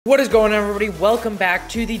What is going on, everybody? Welcome back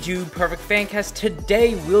to the Dude Perfect Fancast.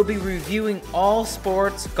 Today we'll be reviewing all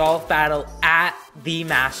sports golf battle at the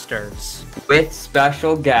Masters with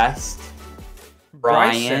special guest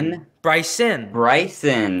Bryson. Bryson.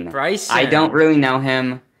 I don't really know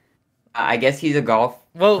him. I guess he's a golf.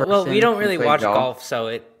 Well, we don't really watch golf,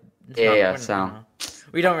 so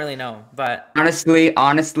we don't really know. But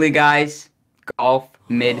honestly, guys, golf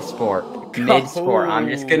mid-sport. I'm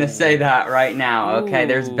just gonna say that right now. Okay,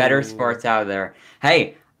 there's better sports out there.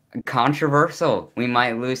 Hey, controversial. We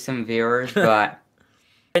might lose some viewers, but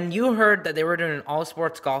when you heard that they were doing an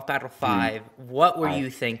all-sports golf battle 5, what were you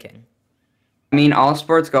thinking? I mean, all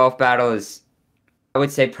sports golf battle is, I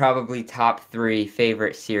would say, probably top 3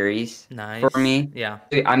 favorite series for me. Yeah.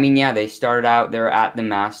 I mean, yeah, they started out, they're at the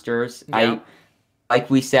Masters. Yeah. Like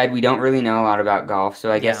we said, we don't really know a lot about golf,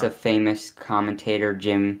 so I guess a famous commentator,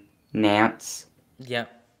 Jim Nantz. Yep.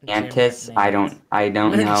 Mantis. I don't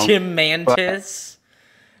know. Jim Mantis.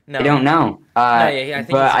 No. I don't know. I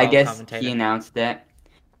think I guess he announced it,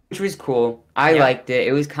 which was cool. I liked it.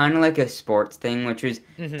 It was kind of like a sports thing, which was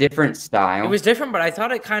different style. It was different, but I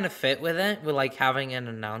thought it kind of fit with it, with like having an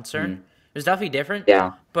announcer. It was definitely different.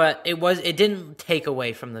 Yeah. But it didn't take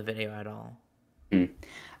away from the video at all.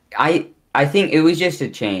 I think it was just a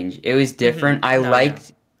change. It was different. I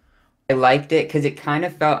liked it because it kind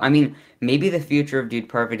of felt. I mean, maybe the future of Dude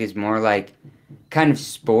Perfect is more like kind of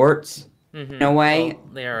sports in a way.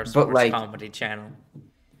 Well, they are a sports comedy channel.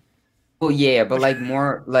 Well, yeah, but like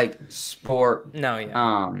more like sport. No,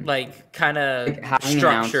 yeah. Like kind of like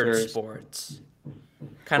structured sports.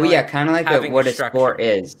 Kind of like what a sport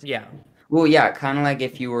is. Yeah. Well, yeah, kind of like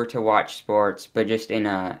if you were to watch sports, but just in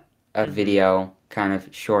a video kind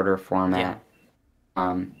of shorter format.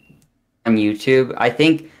 On YouTube.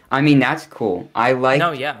 I mean, that's cool. I like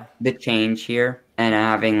the change here and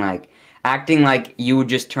having acting like you would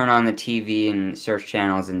just turn on the TV and search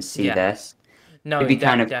channels and see this. No, it'd be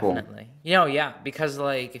kind of definitely. Cool. Because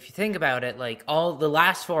if you think about it, all the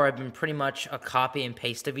last 4 have been pretty much a copy and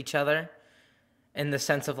paste of each other in the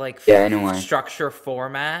sense of structure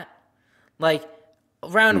format.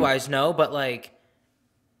 Round-wise, no, but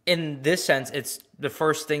in this sense, it's the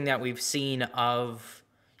first thing that we've seen of,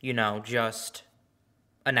 just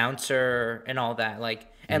announcer and all that,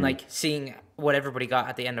 and seeing what everybody got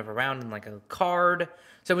at the end of a round and a card.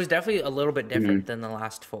 So it was definitely a little bit different than the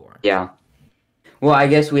last 4. Yeah. Well, I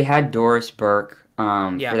guess we had Doris Burke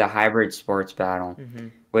for the hybrid sports battle,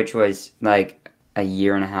 which was a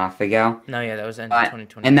year and a half ago. No, yeah, that was end of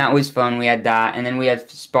 2020. And that was fun. We had that, and then we had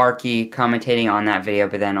Sparky commentating on that video,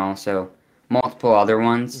 but then also multiple other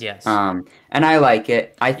ones. Yes. And I like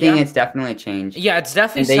it. I think it's definitely changed. Yeah, it's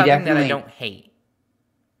definitely something that I don't hate.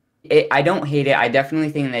 I don't hate it. I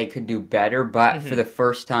definitely think they could do better, but for the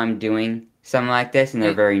first time doing something like this, and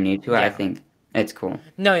they're very new to it, I think it's cool.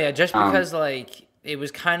 No, yeah, just because it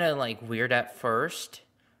was kind of weird at first,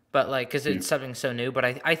 but because it's something so new.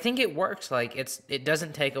 But I think it works. It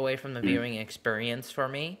doesn't take away from the viewing experience for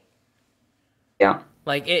me. Yeah.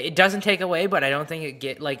 It doesn't take away, but I don't think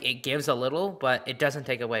it gives a little, but it doesn't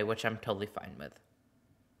take away, which I'm totally fine with.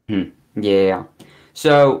 Yeah.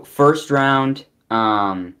 So first round,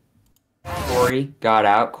 Corey got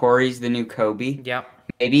out. Corey's the new Kobe. Yep.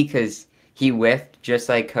 Maybe because he whiffed just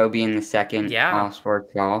like Kobe in the second all sports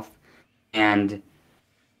golf, and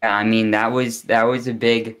I mean that was a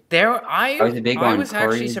big. I was one.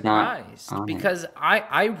 actually surprised because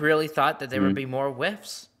I really thought that there would be more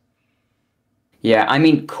whiffs. Yeah, I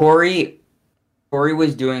mean Corey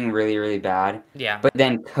was doing really, really bad. Yeah. But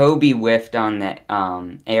then Kobe whiffed on the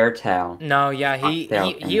airtail. No, yeah,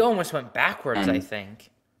 he almost went backwards, I think.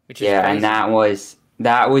 Which is crazy. And that was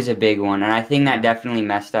a big one, and I think that definitely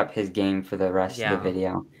messed up his game for the rest of the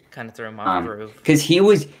video. Kind of threw him off the groove. Because he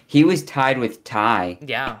was tied with Ty.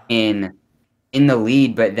 Yeah. In the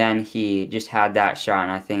lead, but then he just had that shot,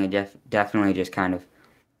 and I think it definitely just kind of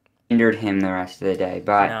hindered him the rest of the day.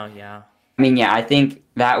 But no, yeah. I mean, yeah, I think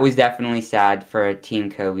that was definitely sad for a Team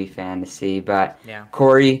Kobe fan to see, but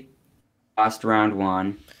Corey lost round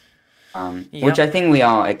 1, which I think we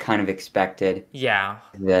all kind of expected. Yeah.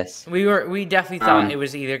 This. We definitely thought it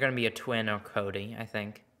was either going to be a twin or Cody, I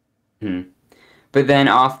think. But then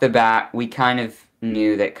off the bat, we kind of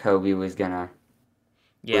knew that Kobe was going to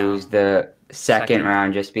lose the second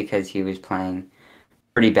round just because he was playing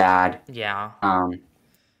pretty bad. Yeah.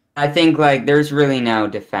 I think there's really no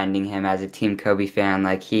defending him as a Team Kobe fan.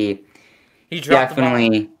 He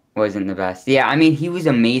definitely wasn't the best. Yeah, I mean he was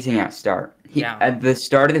amazing at start. At the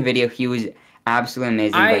start of the video, he was absolutely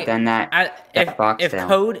amazing. But then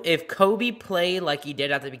if Kobe played like he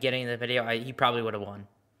did at the beginning of the video, he probably would have won.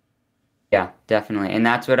 Yeah, definitely. And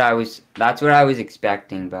that's what I was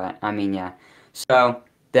expecting, but I mean, yeah. So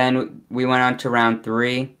then we went on to round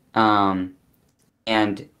three,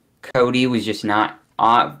 and Cody was just not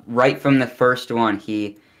right from the first one.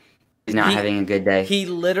 He is not He having a good day. he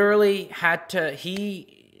literally had to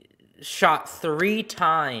he shot 3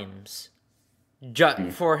 times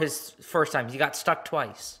Mm. for his first time. He got stuck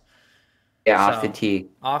twice. Yeah, off the So tee.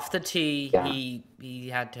 off the tee, Yeah. he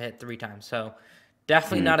had to hit 3 times. So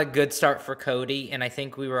definitely Mm. not a good start for Cody. And I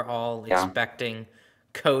think we were all Yeah. expecting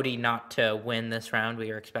Cody not to win this round.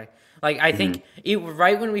 We were expect like I Hmm. think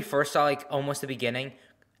right when we first saw like almost the beginning,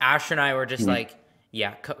 Ash and I were just Hmm. like,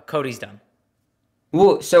 yeah, Cody's done.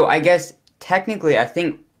 Well, so I guess technically, I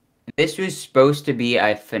think this was supposed to be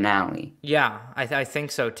a finale. Yeah, I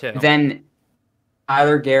think so too. Then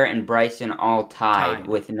Tyler, Garrett, and Bryson all tied Tied.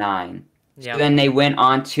 with 9. So Yep. then they went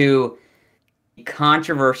on to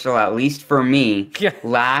controversial, at least for me, Yeah.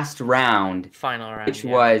 last round, Final round. which Yeah.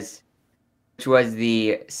 was which was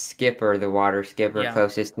the skipper, the water skipper Yeah.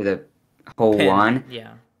 closest to the hole Pin. one.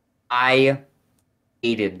 Yeah. I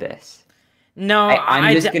hated this. No, I'm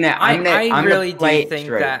just gonna I I'm gonna really do play it think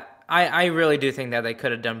straight. that I really do think that they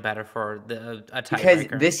could have done better for a Because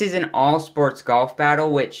tiebreaker. this is an all sports golf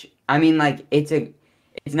battle, which I mean, like it's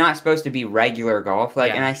not supposed to be regular golf,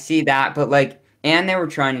 like, and Yeah. I see that, but like, and they were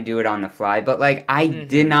trying to do it on the fly, but like, I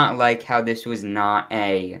did Mm-hmm. not like how this was not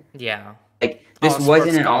Yeah. this All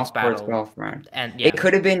wasn't sports an all golf sports battle, golf round. and It yeah,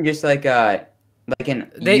 could have been just like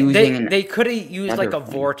an they using they they could have used another like a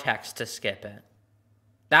thing, vortex to skip it.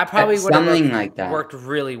 That probably would have something like that. worked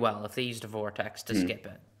really well if they used a vortex to Hmm. skip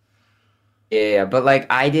it. Yeah, but like,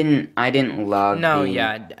 I didn't love No, being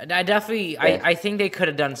yeah, I definitely this. I think they could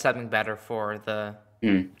have done something better for the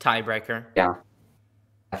Hmm. tiebreaker. Yeah.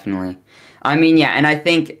 Definitely. I mean, yeah, and I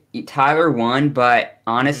think Tyler won, but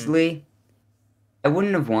Mm-hmm. honestly, I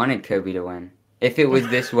wouldn't have wanted Kobe to win if it was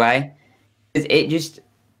this way. 'Cause it just,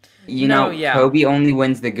 No, yeah. Kobe only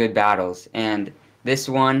wins the good battles, and this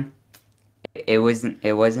one, it wasn't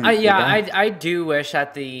the Yeah, best. I do wish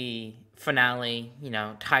that the finale,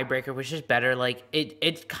 tiebreaker was just better. Like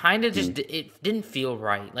it kind of Mm, just it didn't feel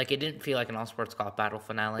right. Like it didn't feel like an all sports golf battle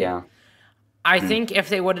finale. yeah. I Mm, think if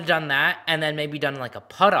they would have done that and then maybe done like a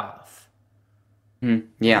putt off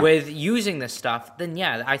yeah. with using this stuff, then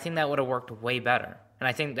yeah, I think that would have worked way better. And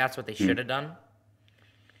I think that's what they should Mm, have done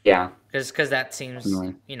yeah. because that seems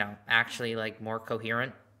Definitely. actually like more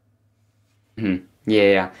coherent. Yeah,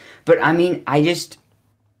 yeah. But I mean, I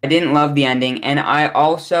didn't love the ending, and I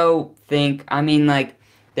also think, I mean, like,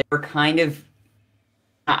 they were kind of.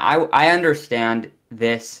 I understand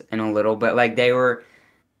this in a little bit. Like, they were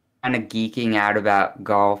kind of geeking out about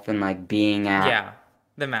golf and like being at Yeah,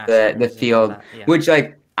 the the Masters and all field, that. Yeah, which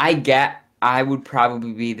like I get. I would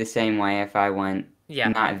probably be the same way if I went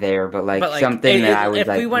yeah. not there, but like But like, something that I was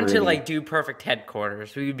if we like went to really. like do perfect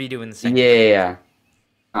headquarters, we would be doing the Yeah, same yeah, thing.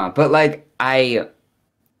 yeah. But like I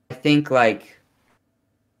think like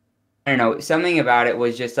I don't know, something about it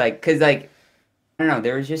was just like, cause like I don't know,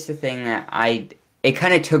 there was just a thing that it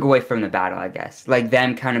kind of took away from the battle, I guess. Like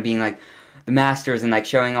them kind of being like the masters and like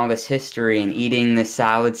showing all this history and eating this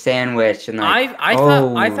salad sandwich and like,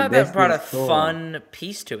 I oh, thought this that brought a is cool. fun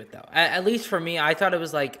piece to it though. At least for me, I thought it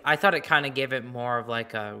was like I thought it kind of gave it more of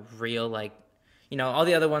like a real like, all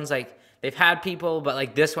the other ones like they've had people, but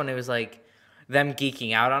like this one it was like them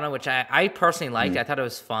geeking out on it, which I personally liked. Mm. I thought it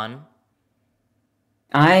was fun.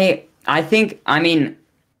 I think, I mean,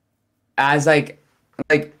 as like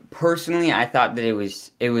personally, I thought that it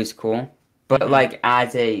was cool. But Hmm. like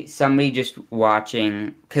as a somebody just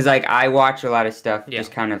watching, because like I watch a lot of stuff Yeah.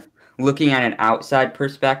 just kind of looking at an outside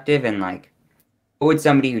perspective and like what would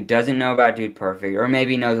somebody who doesn't know about Dude Perfect or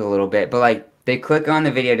maybe knows a little bit, but like they click on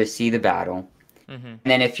the video to see the battle, Hmm.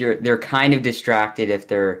 and then if they're kind of distracted if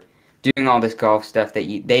they're doing all this golf stuff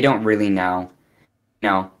that they don't really know,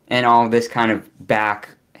 and all this kind of back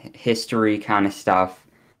history kind of stuff.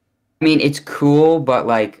 I mean, it's cool, but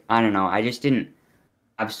like I don't know, I just didn't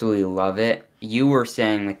absolutely love it. You were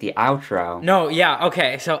saying like the outro. No, yeah,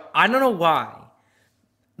 okay. So I don't know why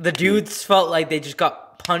the Mm, dudes felt like they just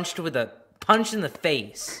got punched with a punch in the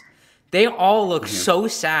face. They all look mhm. so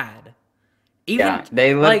sad. Even Yeah,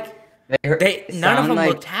 they look. like They heard, they it none of sound them like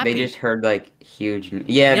looked they just happy. heard like huge.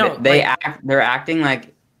 Yeah, they Like act. They're acting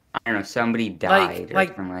like I don't know. Somebody like died or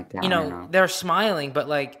like something like that. I don't know. they're smiling, but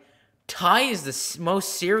like Ty is the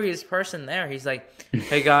most serious person there. He's like,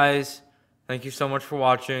 "Hey guys, thank you so much for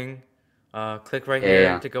watching. Click right here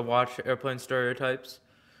Yeah, to go watch Airplane Stereotypes.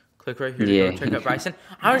 Click right here to go yeah, check out Bryson."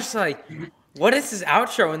 I was just like, what is this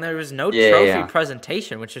outro? And there was no Yeah, trophy yeah.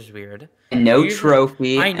 presentation, which is weird. And no Usually,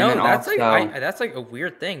 trophy, I and know then also, that's like a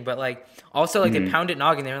weird thing, but like also like they mhm, pounded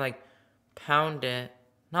noggin. They were like, pound it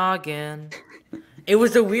noggin. It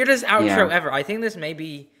was the weirdest outro yeah, ever. I think this may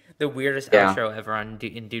be the weirdest yeah, outro ever in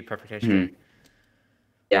Dude Perfect history. mhm,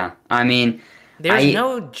 yeah. I mean, There's I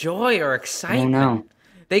no joy or I don't excitement. know.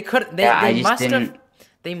 They could Yeah, I just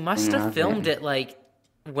they must didn't have love it. filmed it like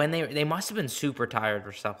when they must have been super tired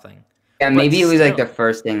or something. Yeah, But maybe it was like the still,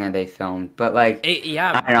 first thing that they filmed, but like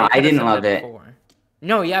I yeah, don't know. they I could have didn't filmed love it it. before.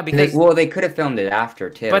 No, yeah, They because well, they could have filmed it after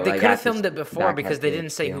too, but they like could have at filmed it before back because at they the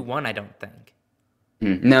didn't say who HQ. won, I don't think.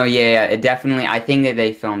 No, yeah, yeah, it definitely. I think that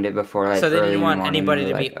they filmed it before, like So they early didn't in the want morning. They anybody were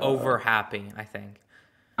to like, be over happy, I think.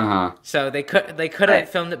 uh-huh. So they could have But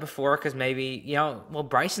filmed it before because maybe well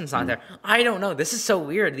Bryson's not mm, there. I don't know. This is so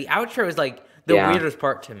weird. The outro is like the yeah, weirdest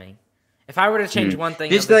part to me. If I were to change one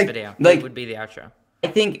thing of just this video, it like would be the outro. I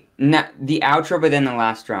think not the outro, but then the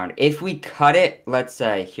last round. If we cut it, let's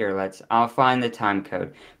say here, I'll find the time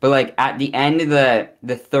code. But like at the end of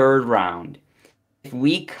the third round, if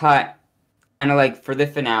we cut kind of like for the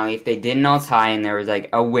finale, if they didn't all tie and there was like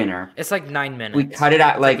a winner, It's like we 9 minutes. cut it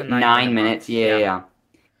at It's at the like 9 minute nine mark. minutes. Yeah, yeah, Yeah. yeah.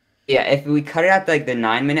 Yeah, if we cut it at like the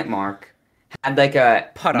 9 minute mark, had like a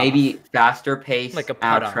Put maybe off. faster Like pace a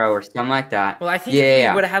put outro or off. something like that. Well, I think Yeah, if yeah, we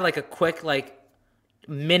yeah. would have had like a quick like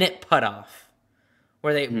minute put off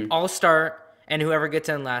where they Mhm. all start and whoever gets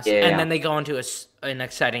in last, Yeah, and yeah. then they go into an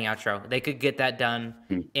exciting outro. They could get that done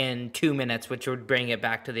Mhm. in 2 minutes, which would bring it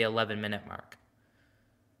back to the 11-minute mark.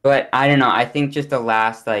 But I don't know. I think just the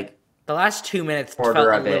last like The last 2 minutes quarter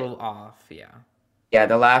felt a of it. little off. Yeah. Yeah,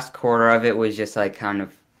 the last quarter of it was just like kind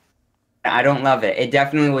of. I don't love it. It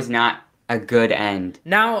definitely was not a good end.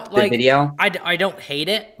 Now, The like, video. I don't hate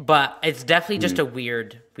it, but it's definitely just Mhm. a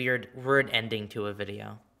weird ending to a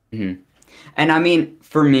video. Mhm. And I mean,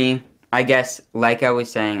 for me, I guess, like I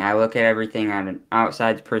was saying, I look at everything at an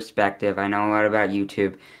outside perspective. I know a lot about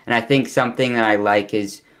YouTube, and I think something that I like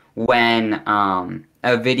is when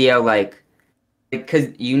a video like because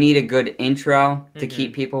you need a good intro to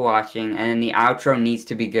keep people watching, and then the outro needs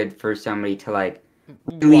to be good for somebody to like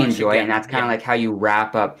really Watch enjoy it, again. and that's kind of Yeah. like how you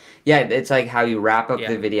wrap up. Yeah, it's like how you wrap up Yeah.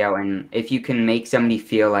 the video, and if you can make somebody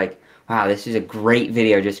feel like, wow, this is a great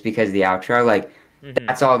video just because of the outro, like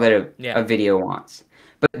that's all that a Yeah. video wants.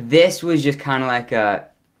 But this was just kind of like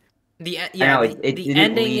I know it The didn't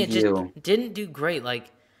ending leave it just you. didn't do great.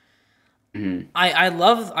 Like Mhm. I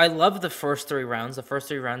love the first 3 rounds. The first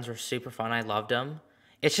 3 rounds were super fun. I loved them.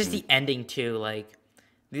 It's just the ending too. Like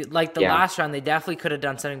the Yeah. last round, they definitely could have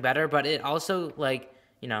done something better. But it also like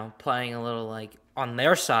playing a little like on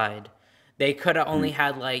their side, they could have only Mhm.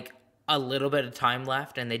 had like a little bit of time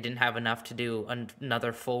left, and they didn't have enough to do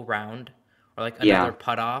another full round or like another Yeah,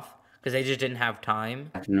 putt off because they just didn't have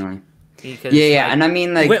time. definitely. Yeah, Because yeah, like and I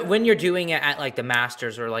mean like when you're doing it at like the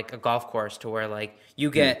Masters or like a golf course to where like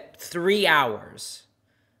you mhm, get 3 hours,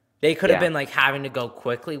 they could have yeah. been like having to go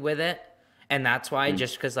quickly with it, and that's why Mhm.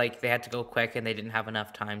 just because like they had to go quick and they didn't have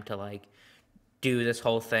enough time to like do this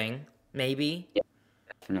whole thing. Maybe. Yeah,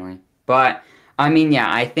 definitely. But I mean,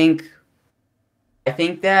 yeah, I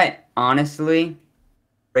think that honestly,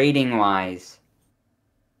 rating wise,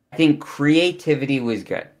 I think creativity was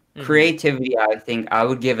good. Mm-hmm. Creativity, I think I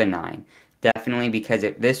would give a 9. Definitely because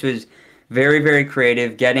this was very, very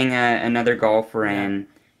creative. Getting another golfer Yeah. in,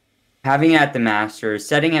 having it at the Masters,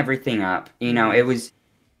 setting everything up. Mm-hmm. It was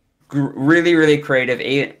really, really creative.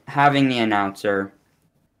 Having the announcer,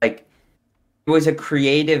 like, it was a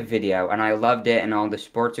creative video, and I loved it and all the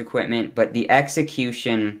sports equipment, but the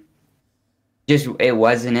execution, just, it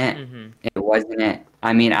wasn't it. Mm-hmm. It wasn't it.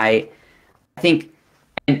 I mean, I think.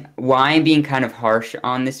 And why I'm being kind of harsh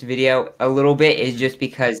on this video a little bit is just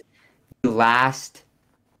because the last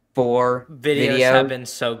 4 Videos have videos, been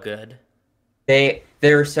so good.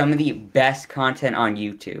 they're some of the best content on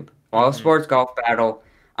YouTube. All Mm-hmm. Sports Golf Battle,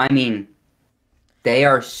 I mean, they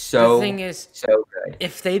are The thing so, is, so good.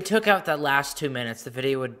 if they took out that last 2 minutes, the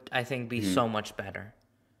video would, I think, be Mhm. so much better.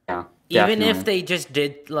 Yeah, Even if definitely. they just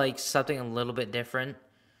did like something a little bit different,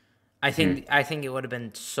 Mhm. I think it would have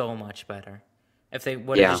been so much better if they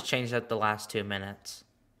would have Yeah. just changed up the last 2 minutes.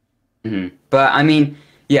 But I mean,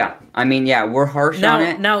 yeah, we're harsh on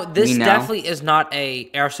it. Now We this know. definitely is not a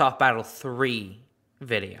Airsoft Battle 3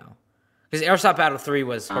 video. Because Airsoft Battle 3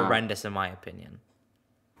 was horrendous in my opinion.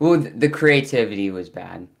 Well, the creativity was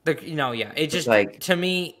bad. Yeah, it It's just like, to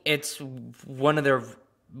me it's one of their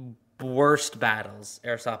worst battles,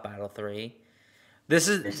 Airsoft Battle 3. This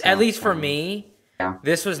is at least for me, yeah.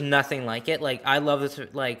 this was nothing like it. Like I love this.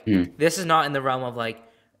 Like Mm. this is not in the realm of like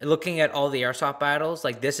looking at all the airsoft battles.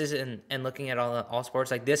 Like this isn't, and looking at all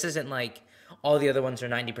sports. Like this isn't like all the other ones are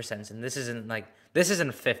 90%, and this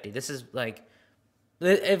isn't 50. This is like,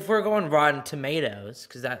 if we're going Rotten Tomatoes,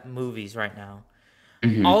 because that movies right now,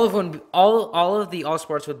 all of the all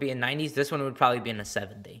sports would be in 90s. This one would probably be in a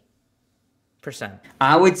 70%.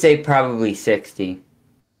 I would say probably 60.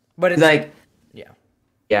 But it's like,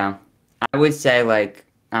 yeah. I would say like,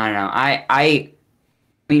 I don't know. I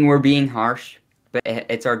mean, we're being harsh, but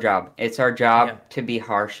it's our job. It's our job to be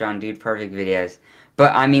harsh on Dude Perfect videos.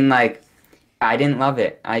 But I mean, like, I didn't love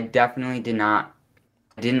it. I definitely did not.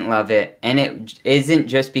 I didn't love it, and it isn't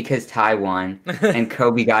just because Ty won and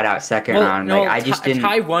Kobe got out second round. No, like I just didn't.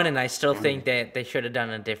 Ty won, and I still think that they should have done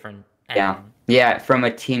a different ending. Yeah. From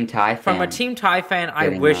a Team Ty fan. From a Team Ty fan, I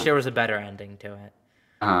wish there was a better ending to it.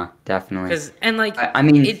 Definitely. I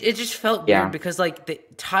mean, it just felt weird because like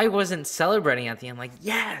Ty wasn't celebrating at the end, like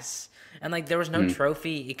yes, and like there was no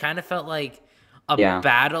trophy. It kind of felt like a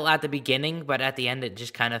battle at the beginning, but at the end, it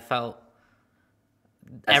just kind of felt.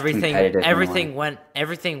 Everything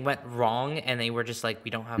went wrong, and they were just like,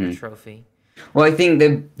 we don't have a trophy. Well, I think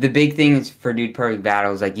the big thing is for Dude Perfect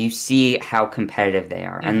battles, like you see how competitive they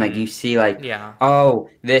are, and like you see like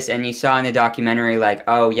this, and you saw in the documentary like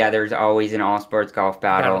there's always an all sports golf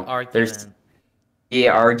battle. There's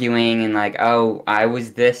arguing and like I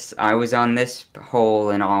was on this hole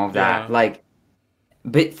and all of that. Like,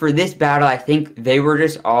 but for this battle, I think they were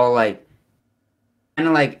just all like. Kind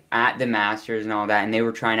of like at the Masters and all that, and they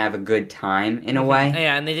were trying to have a good time in a way.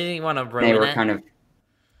 Yeah, and they didn't want to ruin it. They were kind of,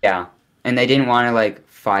 and they didn't want to like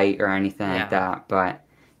fight or anything like that, but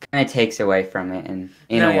kind of takes away from it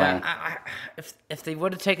in a way. If they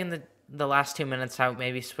would have taken the last 2 minutes out,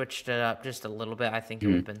 maybe switched it up just a little bit, I think it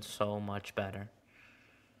would have been so much better.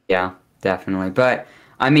 Yeah, definitely. But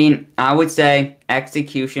I mean, I would say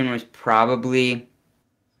execution was probably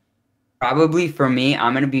for me.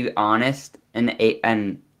 I'm gonna be honest. An 8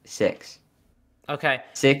 and 6. Okay.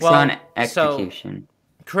 6 on execution.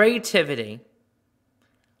 So, creativity.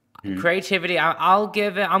 Creativity. I'm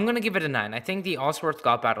gonna give it a 9. I think the All Sports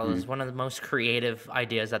Golf Battle is one of the most creative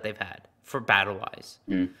ideas that they've had for battle wise.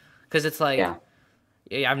 Because it's like,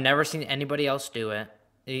 I've never seen anybody else do it,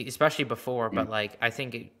 especially before. But like, I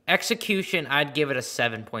think execution, I'd give it a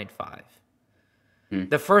 7.5.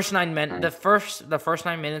 The first 9 minutes, the first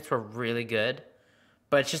 9 minutes were really good.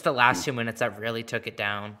 But it's just the last 2 minutes that really took it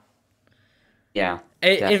down. Yeah.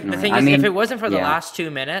 The thing is, if it wasn't for the last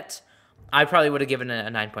 2 minutes, I probably would have given it a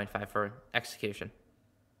 9.5 for execution.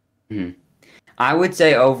 I would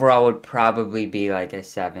say overall would probably be like a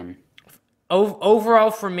 7.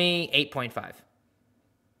 Overall for me,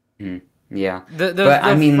 8.5. Yeah.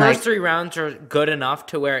 The first 3 rounds are good enough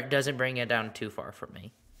to where it doesn't bring it down too far for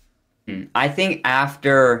me. I think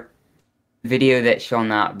after video that shall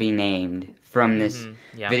not be named from this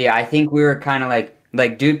video, I think we were kind of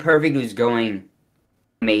like Dude Perfect was going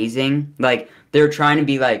amazing. Like they're trying to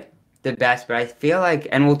be like the best, but I feel like,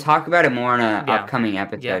 and we'll talk about it more in an upcoming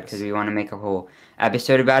episode because we want to make a whole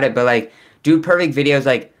episode about it. But like Dude Perfect videos,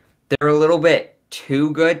 like they're a little bit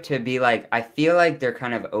too good to be like. I feel like they're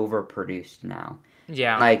kind of overproduced now.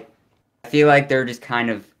 Yeah. Like I feel like they're just kind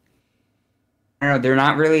of. I don't know. They're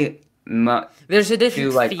not really. There's a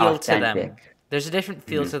different like, feel authentic. to them. There's a different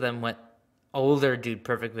feel to them what older Dude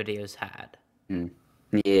Perfect videos had.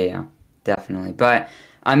 Yeah, definitely. But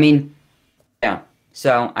I mean,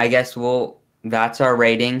 so I guess that's our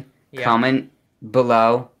rating. Comment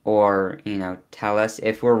below or tell us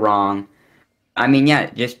if we're wrong. I mean,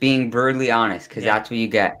 just being brutally honest, because that's what you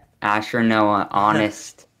get. Asher Noah,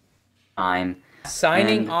 honest time.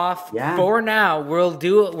 Signing off for now.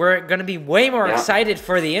 We're gonna be way more excited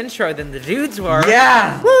for the intro than the dudes were.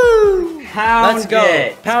 Yeah. Woo! Let's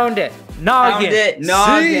go. Pound it. Noggin.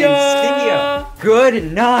 See ya.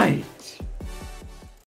 Good night.